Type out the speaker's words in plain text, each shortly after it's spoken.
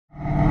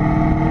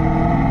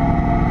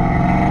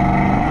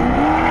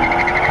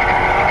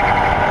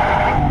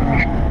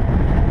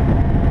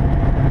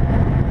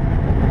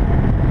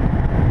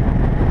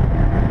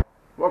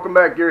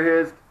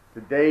gearheads.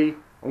 Today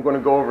I'm going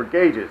to go over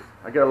gauges.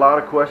 I get a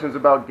lot of questions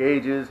about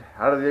gauges.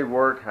 How do they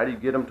work? How do you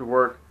get them to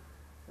work?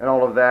 And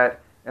all of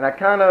that. And I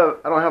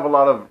don't have a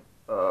lot of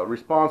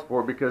response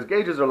for it because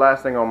gauges are the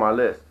last thing on my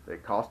list. They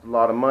cost a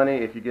lot of money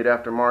if you get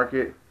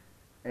aftermarket,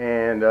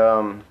 and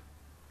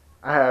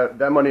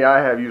that money I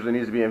have usually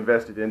needs to be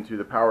invested into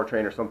the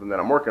powertrain or something that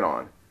I'm working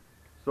on.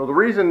 So the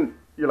reason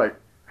you're like,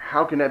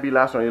 how can that be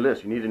last on your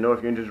list? You need to know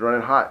if your engine's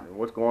running hot and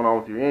what's going on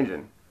with your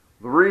engine.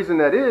 The reason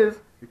that is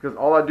because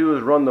all I do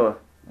is run the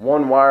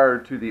one wire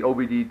to the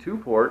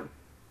OBD2 port.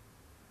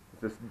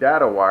 It's this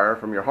data wire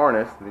from your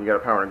harness, and then you got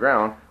a power and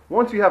ground.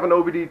 Once you have an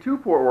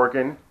OBD2 port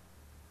working,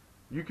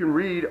 you can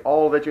read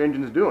all that your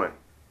engine is doing.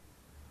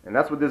 And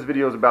that's what this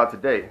video is about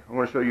today. I'm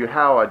going to show you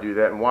how I do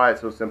that and why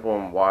it's so simple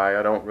and why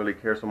I don't really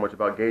care so much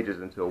about gauges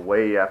until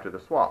way after the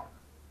swap.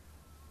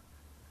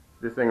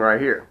 This thing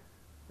right here,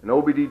 an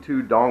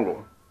OBD2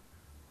 dongle.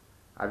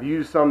 I've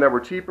used some that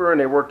were cheaper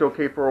and they worked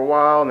okay for a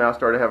while. Now I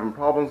started having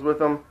problems with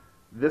them.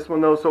 This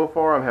one though, so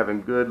far I'm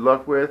having good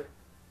luck with,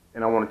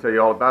 and I want to tell you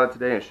all about it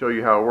today and show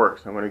you how it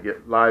works. I'm going to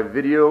get live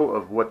video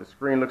of what the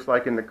screen looks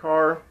like in the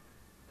car,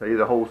 tell you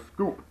the whole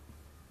scoop.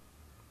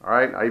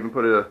 Alright, I even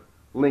put a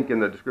link in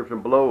the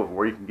description below of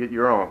where you can get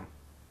your own.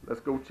 Let's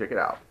go check it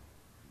out.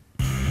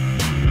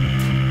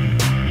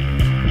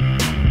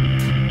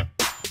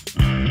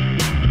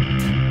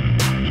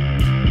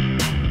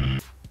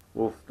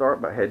 We'll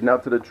start by heading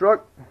out to the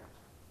truck,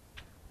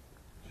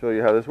 show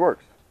you how this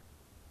works.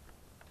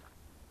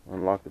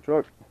 Unlock the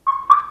truck.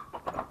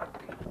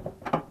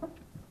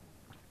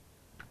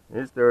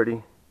 It's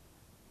dirty,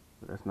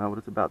 but that's not what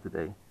it's about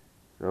today.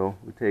 So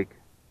we take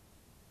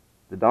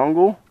the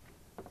dongle,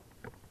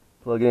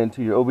 plug it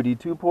into your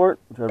OBD2 port,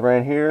 which I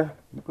ran here.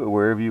 You put it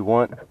wherever you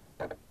want.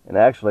 And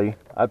actually,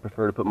 I'd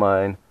prefer to put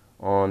mine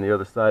on the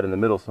other side in the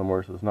middle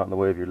somewhere so it's not in the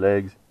way of your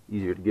legs,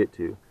 easier to get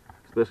to.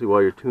 Especially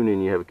while you're tuning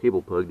and you have a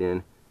cable plugged in.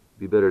 It'd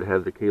be better to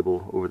have the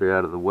cable over there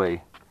out of the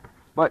way.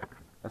 But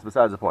that's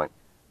besides the point.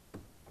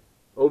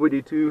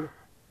 OBD2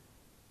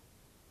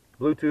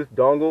 Bluetooth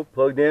dongle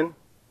plugged in.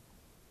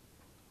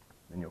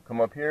 Then you'll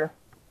come up here.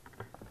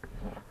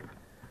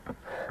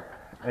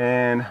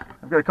 And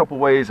I've got a couple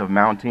ways of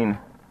mounting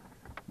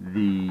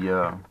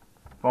the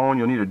phone.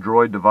 You'll need a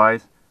Droid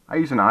device. I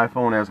use an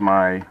iPhone as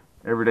my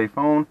everyday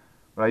phone,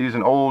 but I use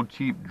an old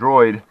cheap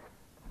Droid.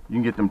 You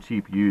can get them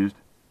cheap used.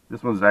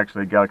 This one's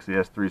actually a Galaxy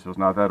S3, so it's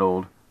not that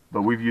old,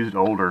 but we've used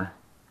older.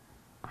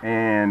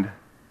 And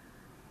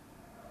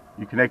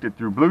you connect it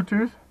through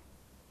Bluetooth,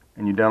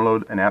 and you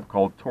download an app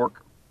called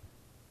Torque.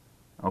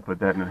 I'll put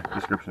that in the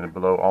description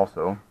below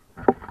also.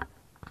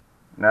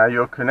 Now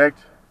you'll connect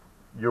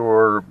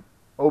your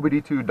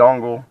OBD2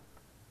 dongle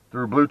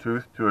through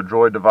Bluetooth to a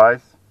Droid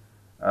device.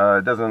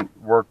 It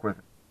doesn't work with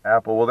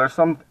Apple. Well, there's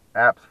some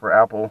apps for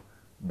Apple,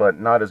 but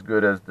not as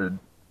good as the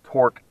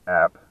Torque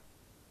app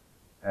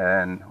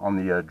and on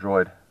the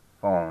Droid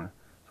phone.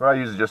 So what I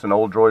use is just an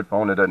old Droid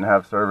phone that doesn't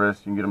have service.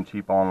 You can get them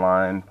cheap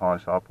online, pawn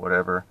shop,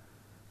 whatever.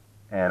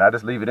 And I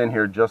just leave it in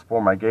here just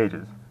for my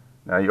gauges.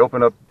 Now you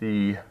open up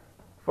the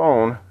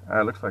phone.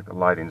 It looks like the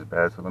lighting's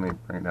bad, so let me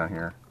bring it down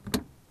here.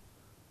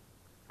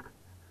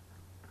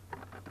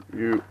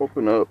 You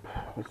open up,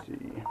 let's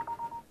see,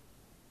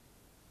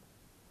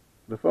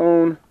 the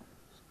phone,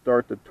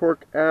 start the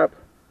Torque app,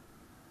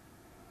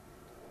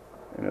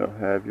 and it'll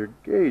have your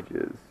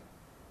gauges.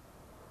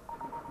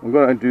 I'm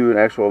going to do an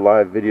actual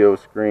live video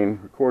screen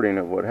recording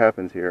of what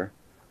happens here,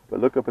 but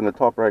look up in the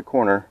top right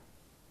corner,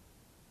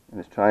 and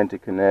it's trying to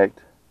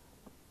connect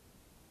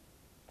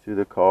to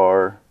the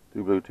car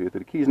through Bluetooth.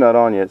 The key's not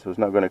on yet, so it's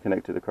not going to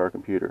connect to the car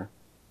computer,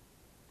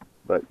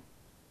 but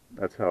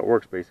that's how it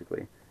works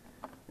basically.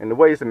 And the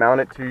ways to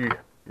mount it to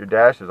your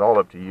dash is all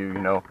up to you.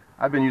 You know,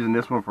 I've been using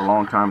this one for a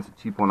long time. It's a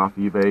cheap one off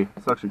eBay.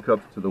 Suction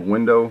cups to the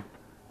window,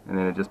 and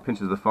then it just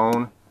pinches the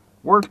phone.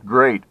 Works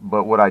great,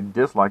 but what I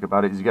dislike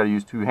about it is you got to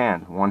use two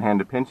hands. One hand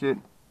to pinch it,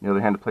 the other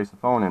hand to place the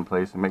phone in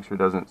place and make sure it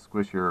doesn't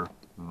squish your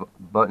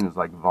buttons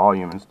like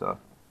volume and stuff.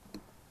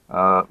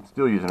 I'm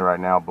still using it right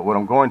now, but what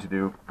I'm going to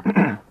do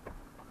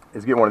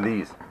is get one of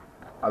these.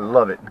 I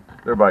love it.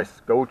 They're by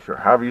Scosche, or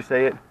however you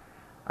say it.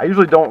 I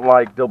usually don't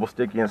like double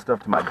sticky and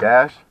stuff to my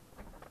dash,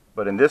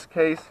 but in this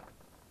case,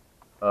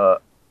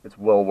 it's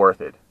well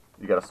worth it.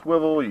 You got a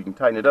swivel, you can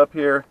tighten it up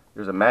here.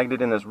 There's a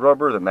magnet in this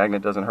rubber. The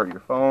magnet doesn't hurt your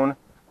phone.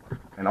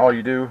 And all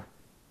you do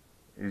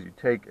is you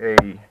take a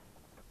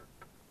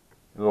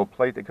little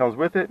plate that comes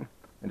with it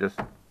and just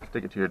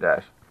stick it to your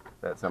dash.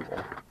 That simple.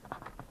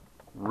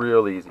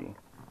 Real easy.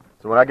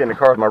 So when I get in the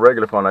car with my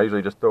regular phone, I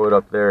usually just throw it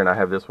up there, and I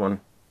have this one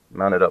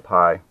mounted up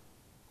high.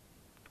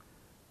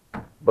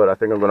 But I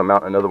think I'm going to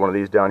mount another one of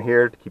these down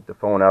here to keep the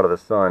phone out of the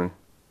sun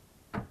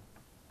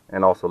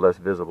and also less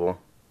visible.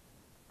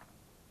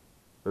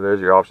 So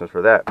there's your options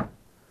for that.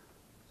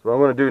 So what I'm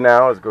going to do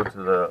now is go to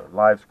the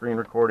live screen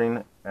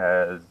recording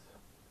as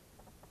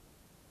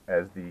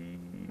the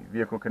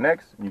vehicle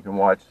connects, and you can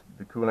watch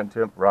the coolant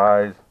temp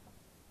rise,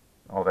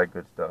 all that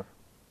good stuff.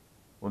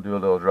 We'll do a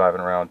little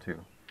driving around too.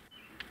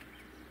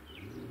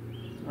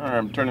 Alright,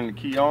 I'm turning the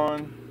key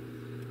on.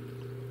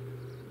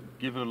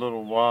 give it a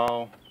little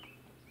while.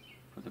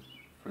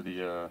 For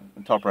the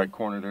top right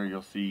corner there,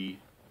 you'll see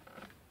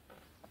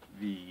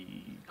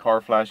the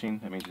car flashing.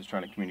 That means it's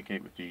trying to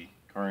communicate with the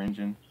car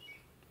engine.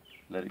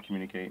 Let it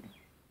communicate.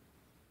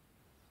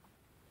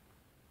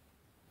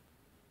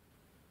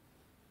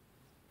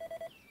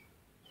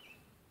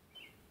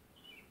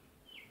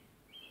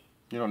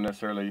 You don't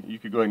necessarily, you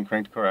could go ahead and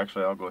crank the car.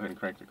 Actually, I'll go ahead and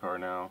crank the car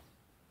now.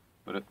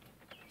 But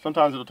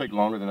sometimes it'll take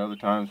longer than other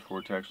times for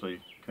it to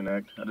actually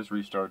connect. I just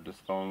restarted this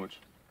phone, which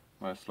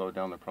might slow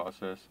down the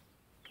process.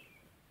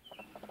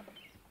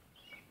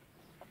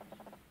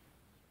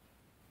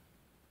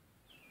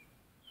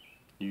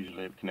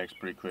 Usually it connects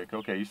pretty quick.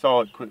 Okay, you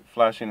saw it quit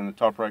flashing in the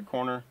top right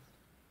corner,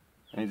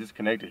 and it's just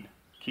connected.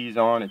 Keys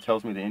on, it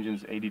tells me the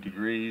engine's 80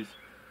 degrees,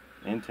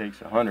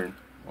 intake's 100.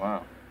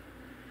 Wow,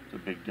 it's a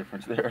big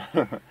difference there.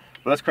 But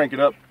let's crank it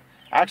up.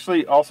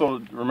 Actually,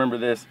 also remember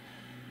this,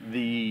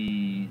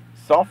 the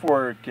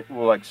software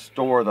will like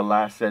store the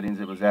last settings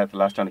it was at the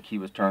last time the key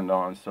was turned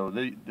on. So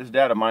this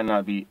data might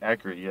not be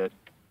accurate yet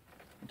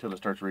until it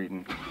starts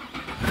reading.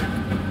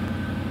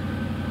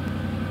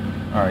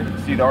 Alright,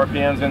 see the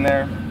RPMs in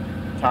there?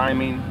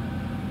 Timing,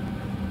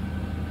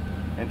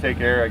 intake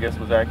air I guess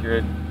was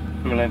accurate,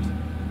 coolant.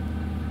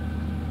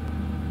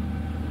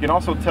 You can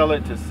also tell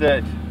it to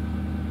set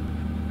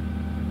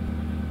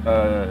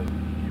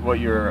what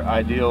your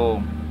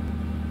ideal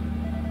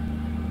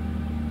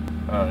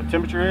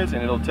temperature is,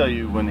 and it'll tell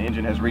you when the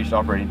engine has reached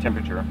operating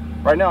temperature.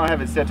 Right now I have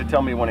it set to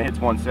tell me when it hits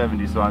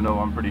 170, so I know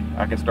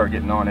I can start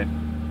getting on it.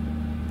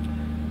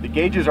 The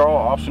gauges are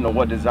all optional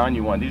what design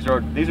you want. These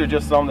are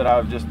just some that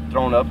I've just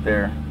thrown up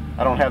there.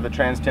 I don't have the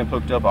trans temp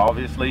hooked up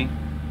obviously,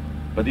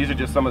 but these are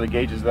just some of the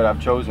gauges that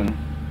I've chosen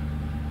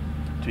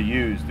to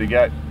use. They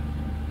got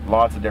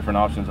lots of different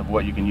options of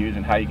what you can use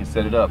and how you can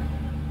set it up.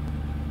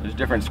 There's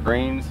different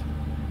screens.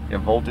 You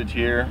have voltage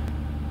here,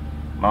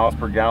 miles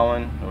per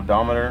gallon,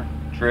 odometer,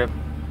 trip.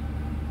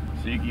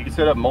 So you can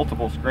set up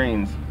multiple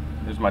screens.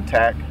 There's my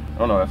tach.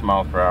 Oh no, that's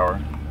miles per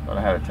hour. Thought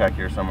I had a tach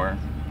here somewhere.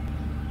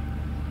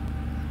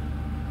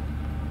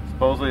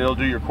 Supposedly it'll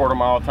do your quarter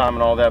mile time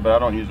and all that, but I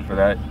don't use it for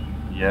that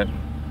yet.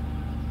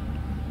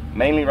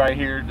 Mainly right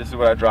here, this is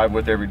what I drive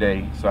with every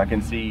day, so I can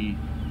see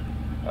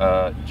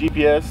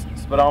GPS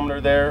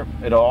speedometer there.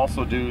 It'll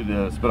also do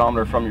the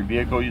speedometer from your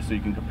vehicle, so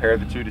you can compare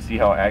the two to see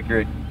how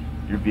accurate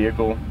your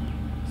vehicle,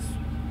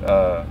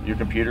 your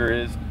computer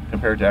is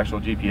compared to actual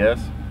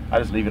GPS. I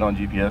just leave it on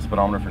GPS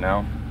speedometer for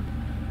now.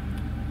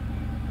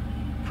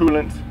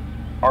 Coolant,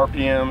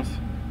 RPMs,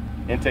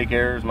 intake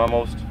air is my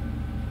most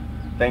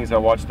things I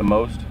watch the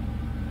most.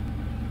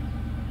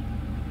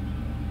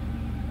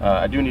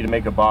 I do need to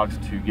make a box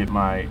to get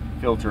my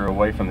filter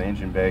away from the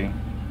engine bay.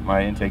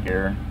 My intake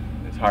air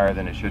is higher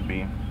than it should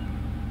be.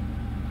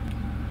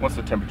 What's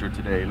the temperature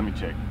today? Let me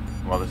check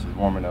while this is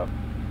warming up.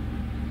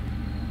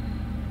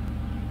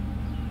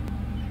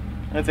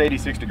 It's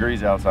 86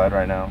 degrees outside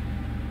right now.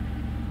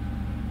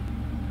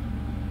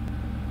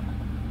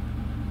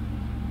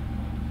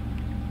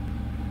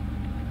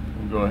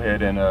 We'll go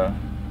ahead and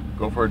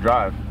go for a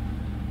drive.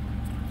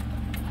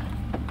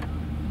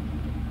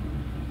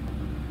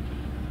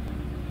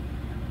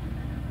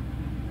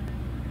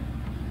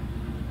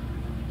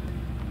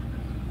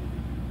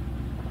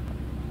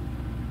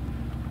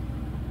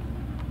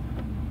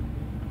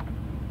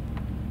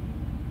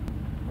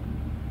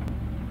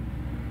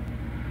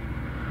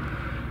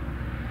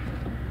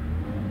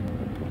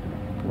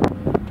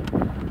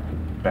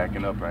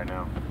 Backing up right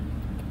now.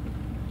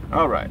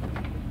 All right.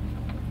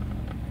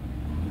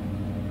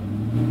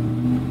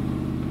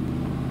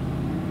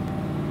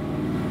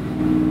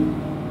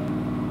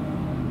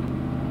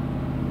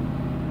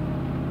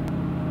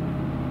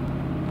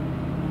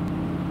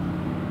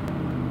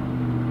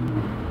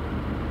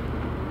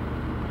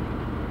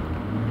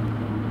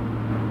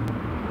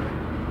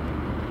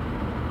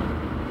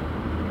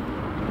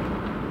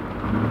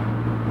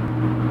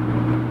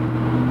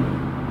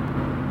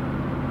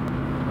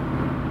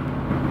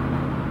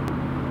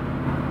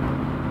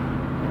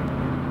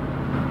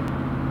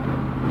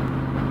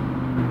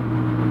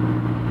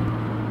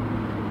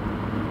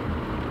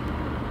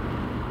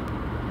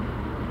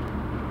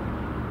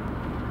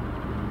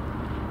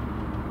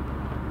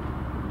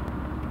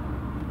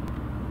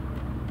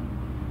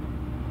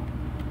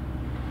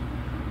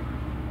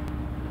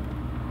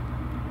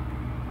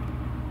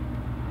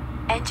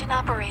 Engine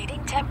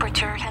operating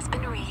temperature has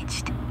been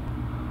reached.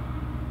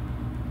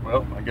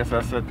 Well, I guess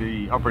I set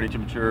the operating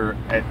temperature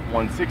at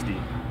 160,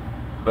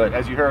 but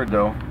as you heard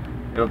though,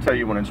 it'll tell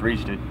you when it's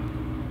reached it,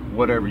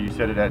 whatever you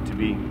set it at to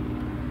be.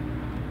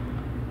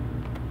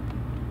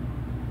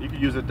 You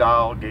could use a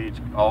dial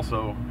gauge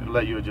also. It'll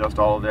let you adjust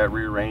all of that,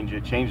 rearrange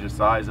it, change the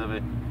size of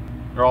it.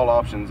 They're all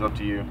options, up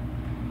to you.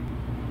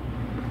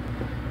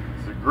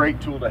 It's a great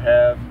tool to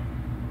have.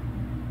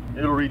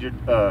 It'll read your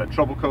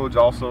trouble codes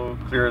also,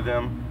 clear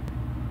them.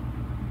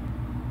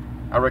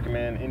 I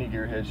recommend any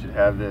gearhead should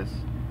have this.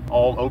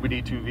 All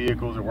OBD2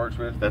 vehicles it works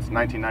with, that's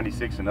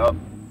 1996 and up.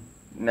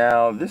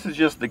 Now this is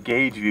just the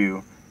gauge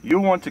view.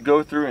 You'll want to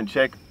go through and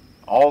check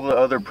all the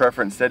other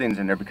preference settings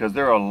in there, because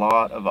there are a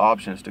lot of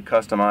options to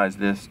customize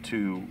this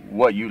to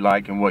what you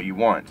like and what you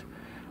want.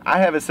 I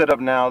have it set up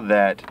now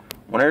that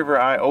whenever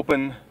I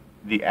open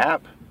the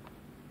app,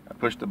 I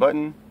push the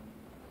button,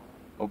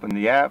 open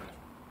the app,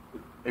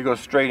 it goes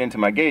straight into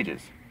my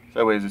gauges. So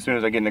that way, as soon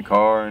as I get in the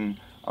car and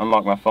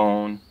unlock my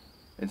phone,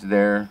 it's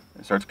there,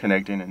 it starts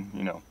connecting, and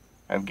you know,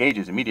 I have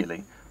gauges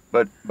immediately.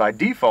 But by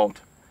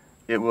default,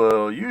 it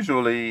will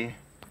usually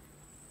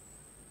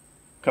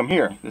come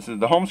here. This is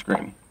the home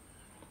screen.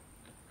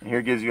 And here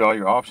it gives you all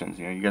your options.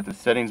 You know, you got the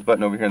settings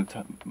button over here in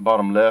the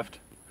bottom left.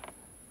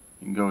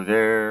 You can go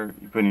there,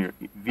 you put in your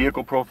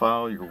vehicle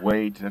profile, your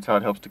weight, that's how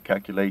it helps to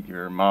calculate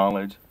your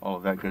mileage, all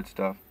of that good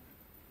stuff.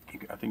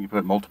 I think you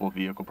put multiple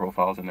vehicle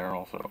profiles in there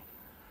also.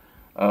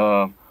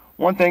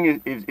 One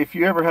thing is if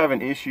you ever have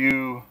an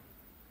issue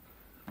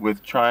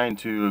with trying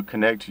to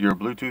connect to your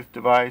Bluetooth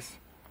device,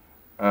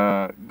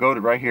 go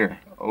to right here,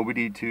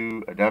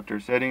 OBD2 adapter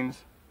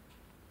settings,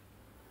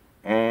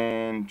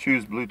 and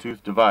choose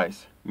Bluetooth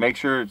device. Make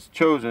sure it's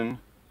chosen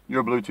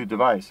your Bluetooth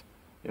device.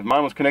 If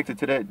mine was connected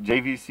to that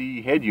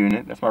JVC head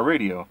unit, that's my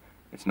radio,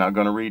 it's not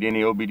going to read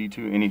any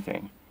OBD2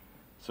 anything.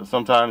 So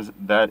sometimes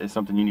that is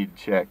something you need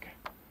to check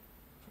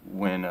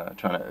when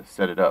trying to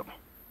set it up.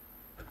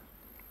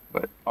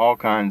 But all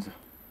kinds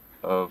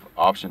of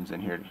options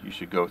in here that you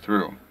should go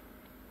through.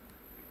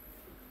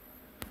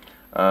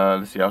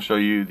 Let's see, I'll show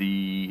you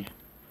the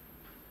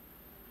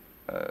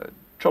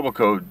trouble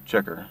code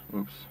checker.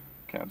 Oops,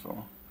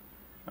 cancel.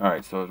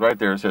 Alright, so right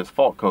there it says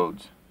fault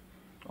codes,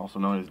 also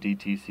known as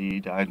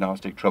DTC,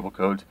 diagnostic trouble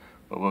codes.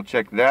 But we'll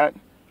check that.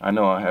 I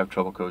know I have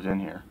trouble codes in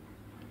here.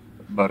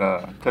 But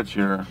touch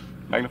your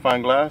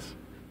magnifying glass,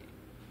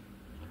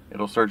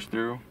 it'll search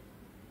through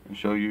and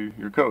show you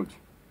your codes.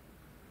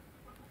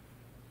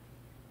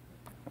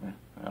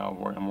 I'm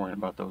worrying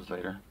about those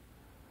later.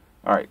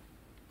 Alright,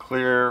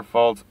 clear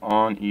faults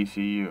on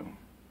ECU.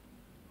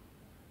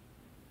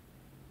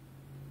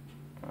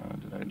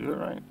 Did I do it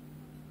right?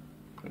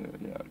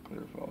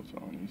 Clear faults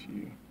on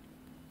ECU.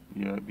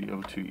 Yeah, be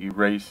able to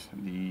erase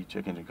the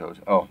check engine codes.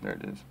 Oh, there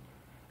it is.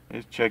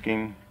 It's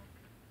checking.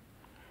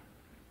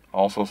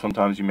 Also,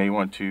 sometimes you may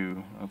want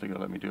to, I don't think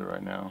it'll let me do it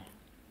right now,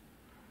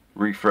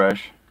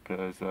 refresh,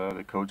 because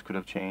the codes could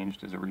have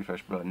changed. There's a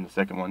refresh button, the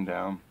second one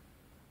down.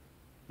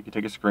 You can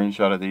take a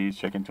screenshot of these,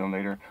 check into them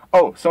later.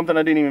 Oh, something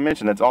I didn't even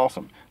mention that's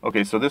awesome.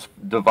 Okay, so this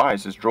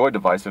device, this Droid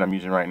device that I'm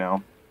using right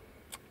now,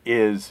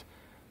 is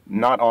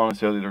not on a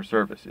cellular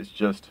service. It's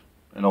just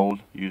an old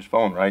used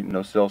phone, right?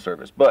 No cell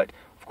service. But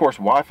of course,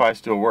 Wi-Fi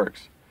still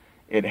works.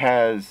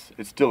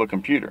 It's still a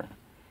computer.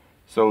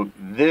 So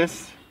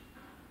this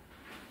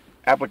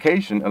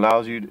application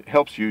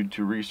helps you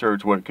to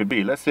research what it could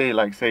be. Let's say,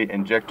 say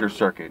injector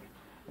circuit,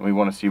 and we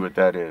want to see what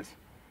that is.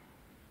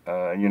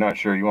 You're not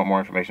sure, you want more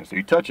information, so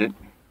you touch it.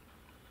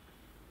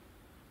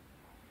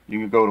 You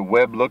can go to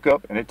web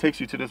lookup, and it takes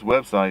you to this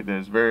website that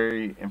is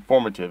very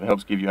informative. It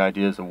helps give you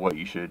ideas of what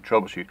you should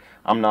troubleshoot.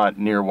 I'm not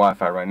near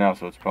Wi-Fi right now,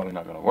 so it's probably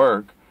not going to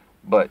work,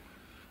 but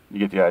you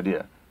get the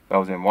idea. If I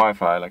was in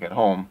Wi-Fi, like at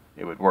home,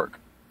 it would work.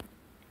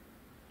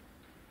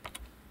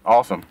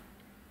 Awesome.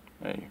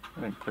 Hey,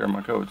 I didn't clear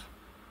my codes.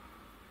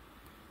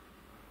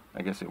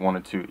 I guess it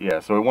wanted to,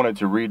 yeah, so it wanted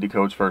to read the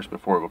codes first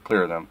before it will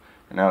clear them.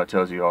 And now it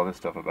tells you all this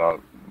stuff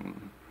about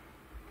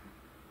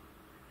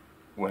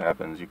what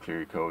happens, you clear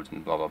your codes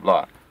and blah, blah,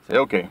 blah. Say,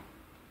 okay,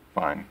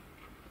 fine.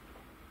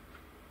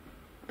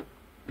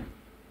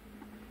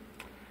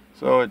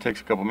 So it takes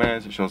a couple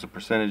minutes. It shows a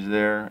percentage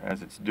there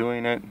as it's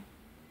doing it.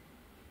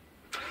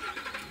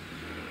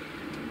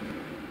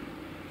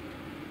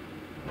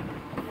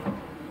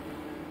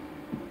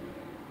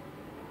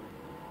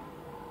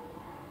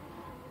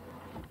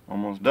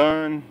 Almost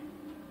done.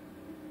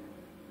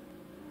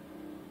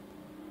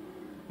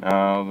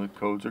 Now the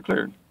codes are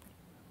cleared.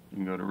 You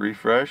can go to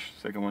refresh,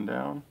 second one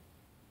down.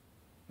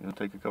 It'll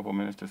take a couple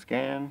minutes to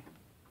scan.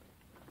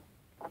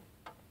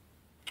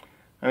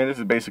 I mean, this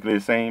is basically the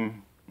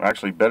same,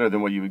 actually better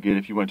than what you would get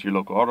if you went to your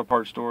local auto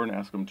parts store and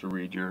asked them to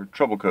read your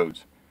trouble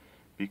codes,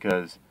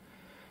 because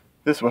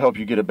this will help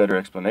you get a better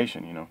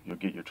explanation. You know, you'll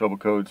get your trouble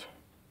codes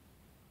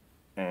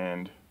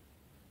and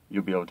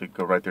you'll be able to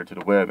go right there to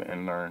the web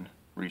and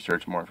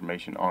research more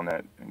information on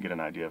that and get an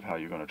idea of how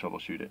you're going to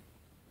troubleshoot it.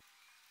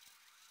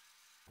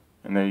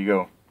 And there you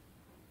go.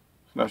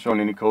 It's not showing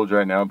any codes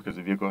right now because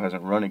the vehicle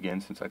hasn't run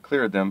again since I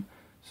cleared them.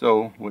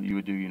 So what you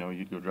would do, you know,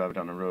 you'd go drive it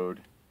down the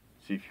road,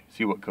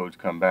 see what codes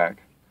come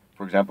back.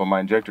 For example, my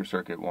injector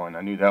circuit one,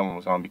 I knew that one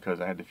was on because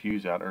I had the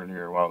fuse out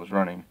earlier while I was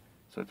running,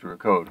 so it threw a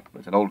code. But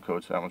it's an old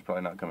code, so that one's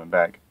probably not coming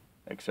back,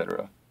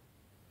 etc.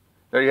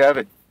 There you have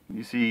it.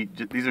 You see,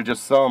 these are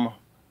just some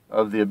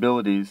of the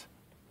abilities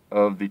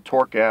of the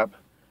Torque app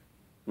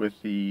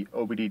with the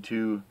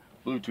OBD2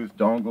 Bluetooth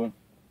dongle.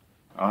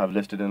 I'll have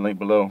listed in the link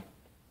below.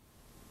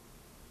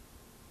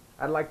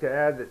 I'd like to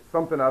add that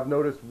something I've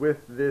noticed with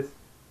this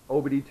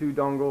OBD2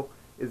 dongle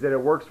is that it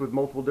works with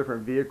multiple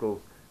different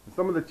vehicles.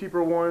 Some of the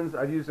cheaper ones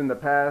I've used in the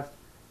past,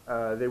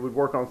 they would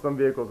work on some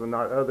vehicles and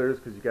not others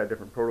because you got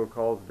different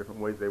protocols, different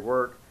ways they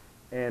work.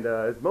 And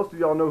as most of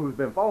y'all know who's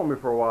been following me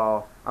for a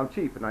while, I'm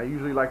cheap, and I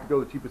usually like to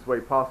go the cheapest way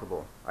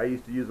possible. I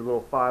used to use a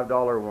little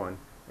 $5 one,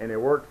 and it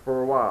worked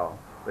for a while.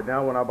 But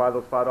now when I buy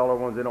those $5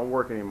 ones, they don't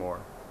work anymore.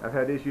 I've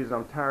had issues, and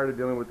I'm tired of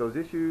dealing with those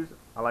issues.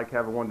 I like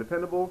having one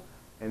dependable,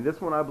 and this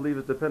one I believe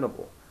is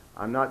dependable.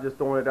 I'm not just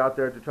throwing it out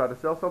there to try to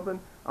sell something.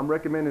 I'm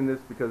recommending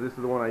this because this is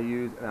the one I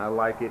use, and I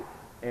like it.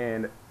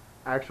 And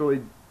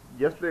actually,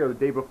 yesterday or the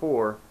day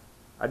before,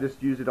 I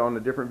just used it on a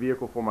different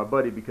vehicle for my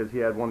buddy because he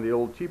had one of the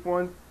old cheap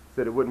ones.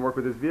 Said it wouldn't work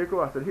with his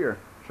vehicle. I said, here,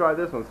 try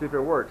this one, see if it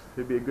works.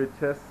 It'd be a good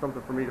test,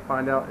 something for me to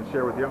find out and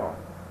share with y'all.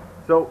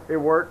 So it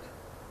worked,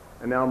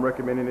 and now I'm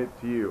recommending it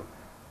to you.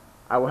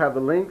 I will have the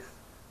links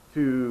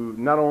to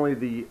not only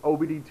the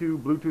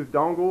OBD2 Bluetooth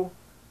dongle,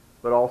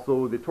 but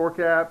also the torque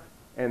app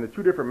and the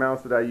 2 different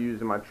mounts that I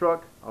use in my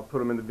truck. I'll put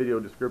them in the video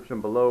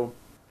description below.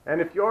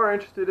 And if you are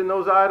interested in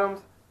those items,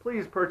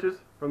 please purchase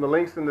from the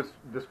links in the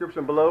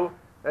description below.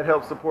 That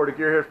helps support a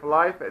Gearhead for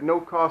Life at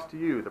no cost to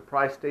you. The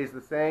price stays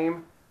the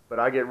same, but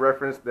I get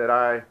reference that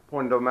I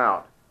pointed them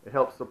out. It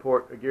helps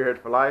support a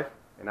Gearhead for Life,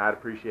 and I'd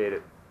appreciate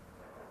it.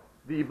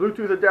 The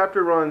Bluetooth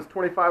adapter runs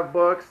 25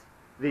 bucks.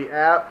 The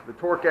app, the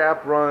torque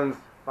app, runs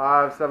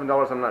 $5,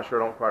 $7. I'm not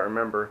sure, I don't quite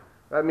remember.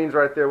 That means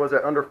right there, was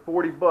at under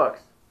 40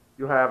 bucks.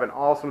 You'll have an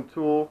awesome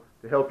tool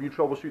to help you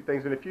troubleshoot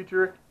things in the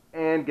future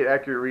and get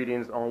accurate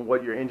readings on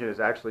what your engine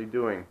is actually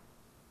doing.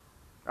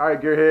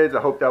 Alright, Gearheads,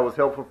 I hope that was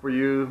helpful for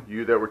you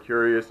that were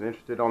curious and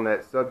interested on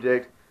that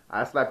subject.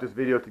 I slapped this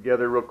video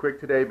together real quick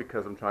today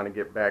because I'm trying to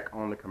get back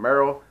on the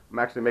Camaro. I'm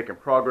actually making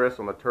progress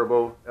on the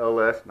Turbo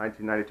LS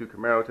 1992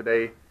 Camaro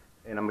today,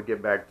 and I'm going to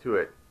get back to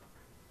it.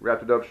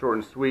 Wrapped it up short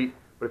and sweet,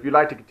 but if you'd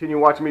like to continue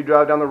watching me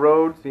drive down the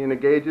road, seeing the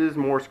gauges,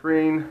 more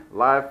screen,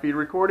 live feed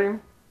recording,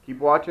 keep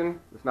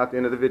watching. It's not the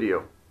end of the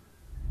video.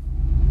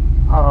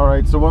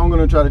 Alright, so what I'm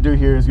going to try to do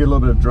here is get a little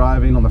bit of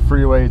driving on the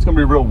freeway. It's going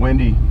to be real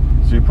windy,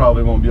 so you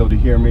probably won't be able to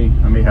hear me.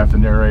 I may have to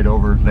narrate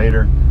over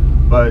later,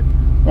 but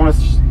I want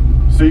to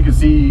so you can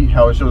see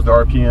how it shows the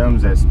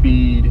RPMs at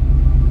speed,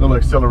 little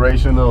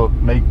acceleration, little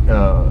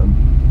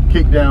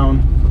kick down,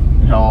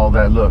 and how all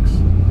that looks.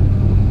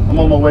 I'm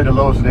on my way to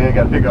Lowe's today. I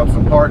got to pick up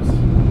some parts,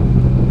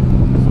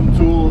 some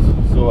tools,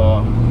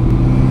 so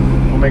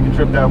we'll make a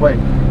trip that way.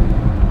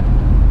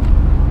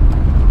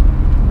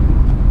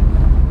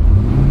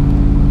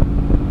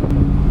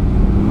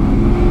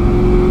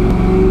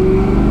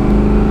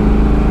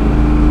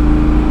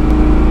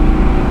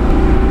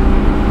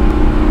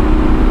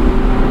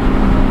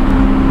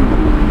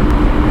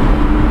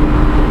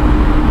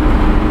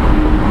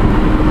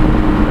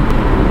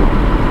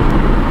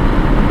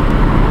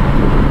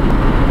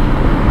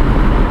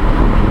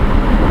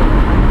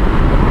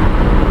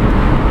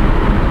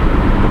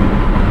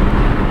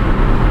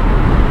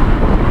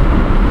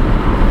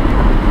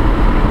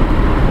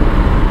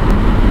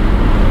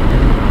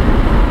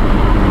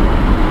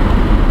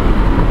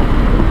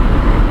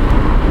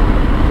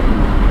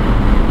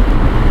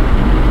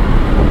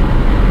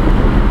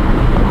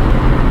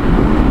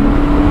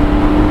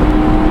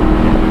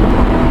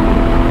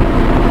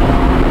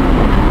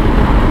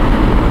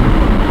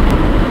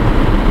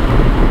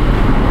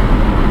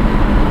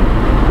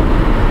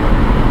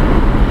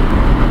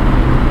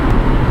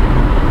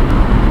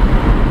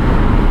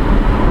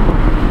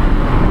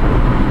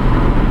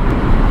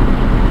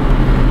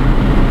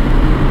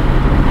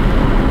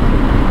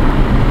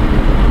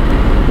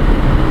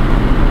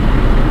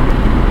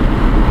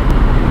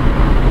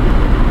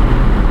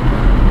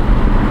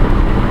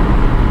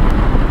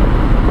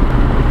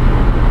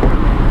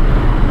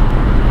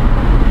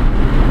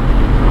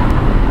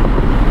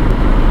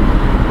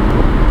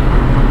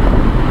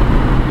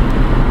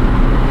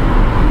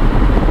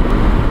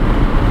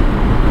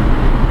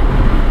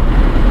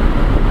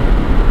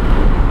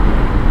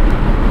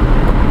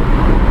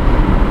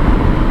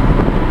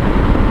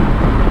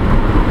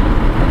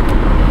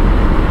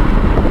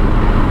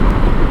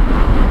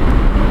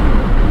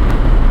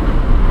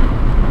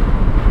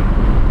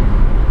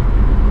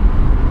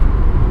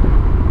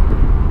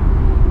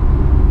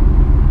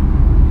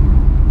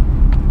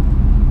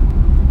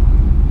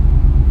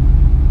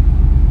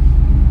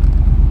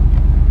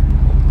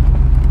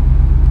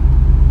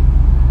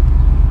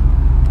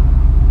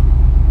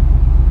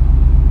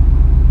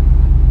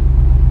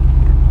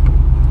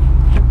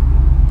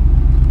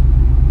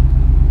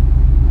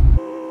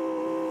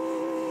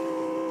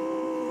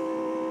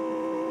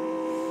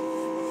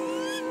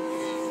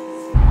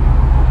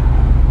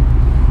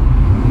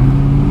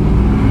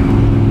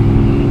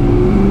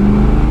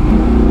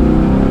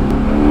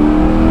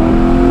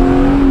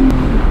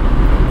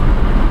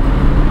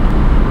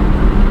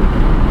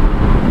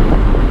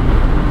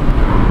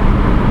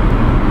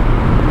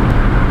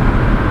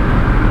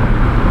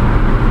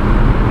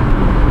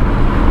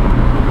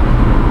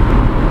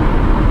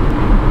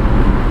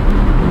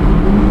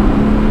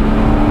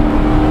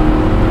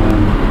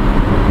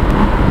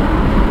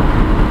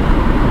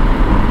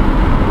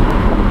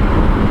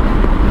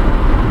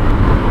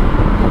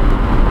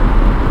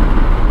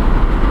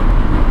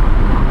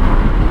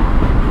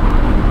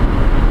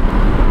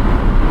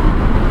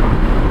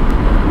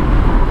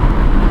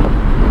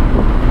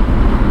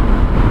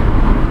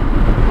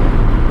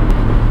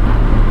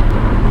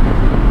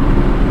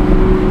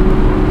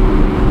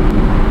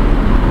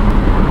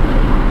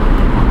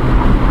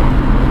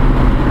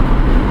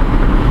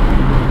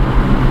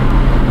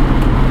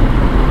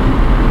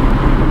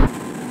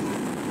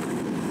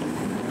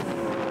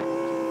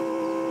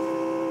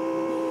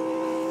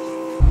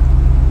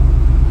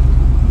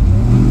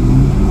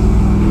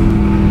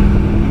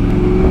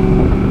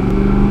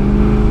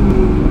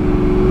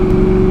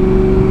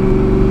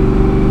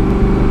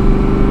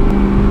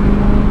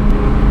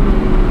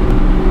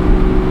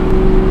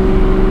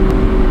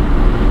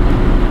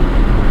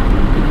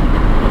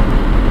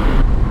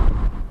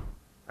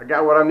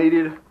 got what I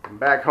needed. I'm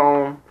back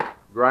home,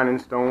 grinding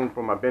stone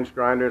for my bench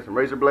grinders and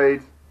razor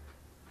blades.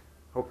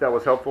 Hope that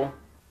was helpful.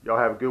 Y'all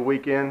have a good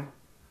weekend.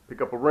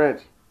 Pick up a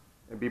wrench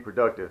and be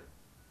productive.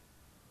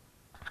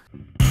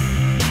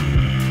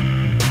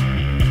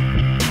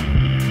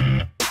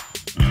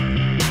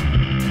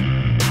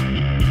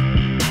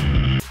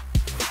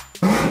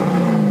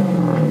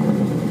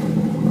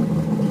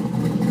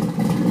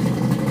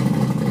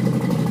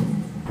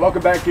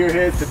 Welcome back,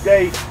 gearheads.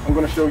 Today I'm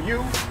going to show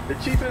you the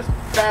cheapest,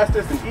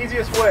 fastest, and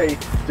easiest way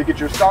to get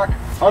your stock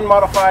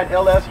unmodified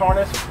LS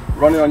harness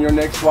running on your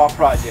next swap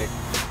project.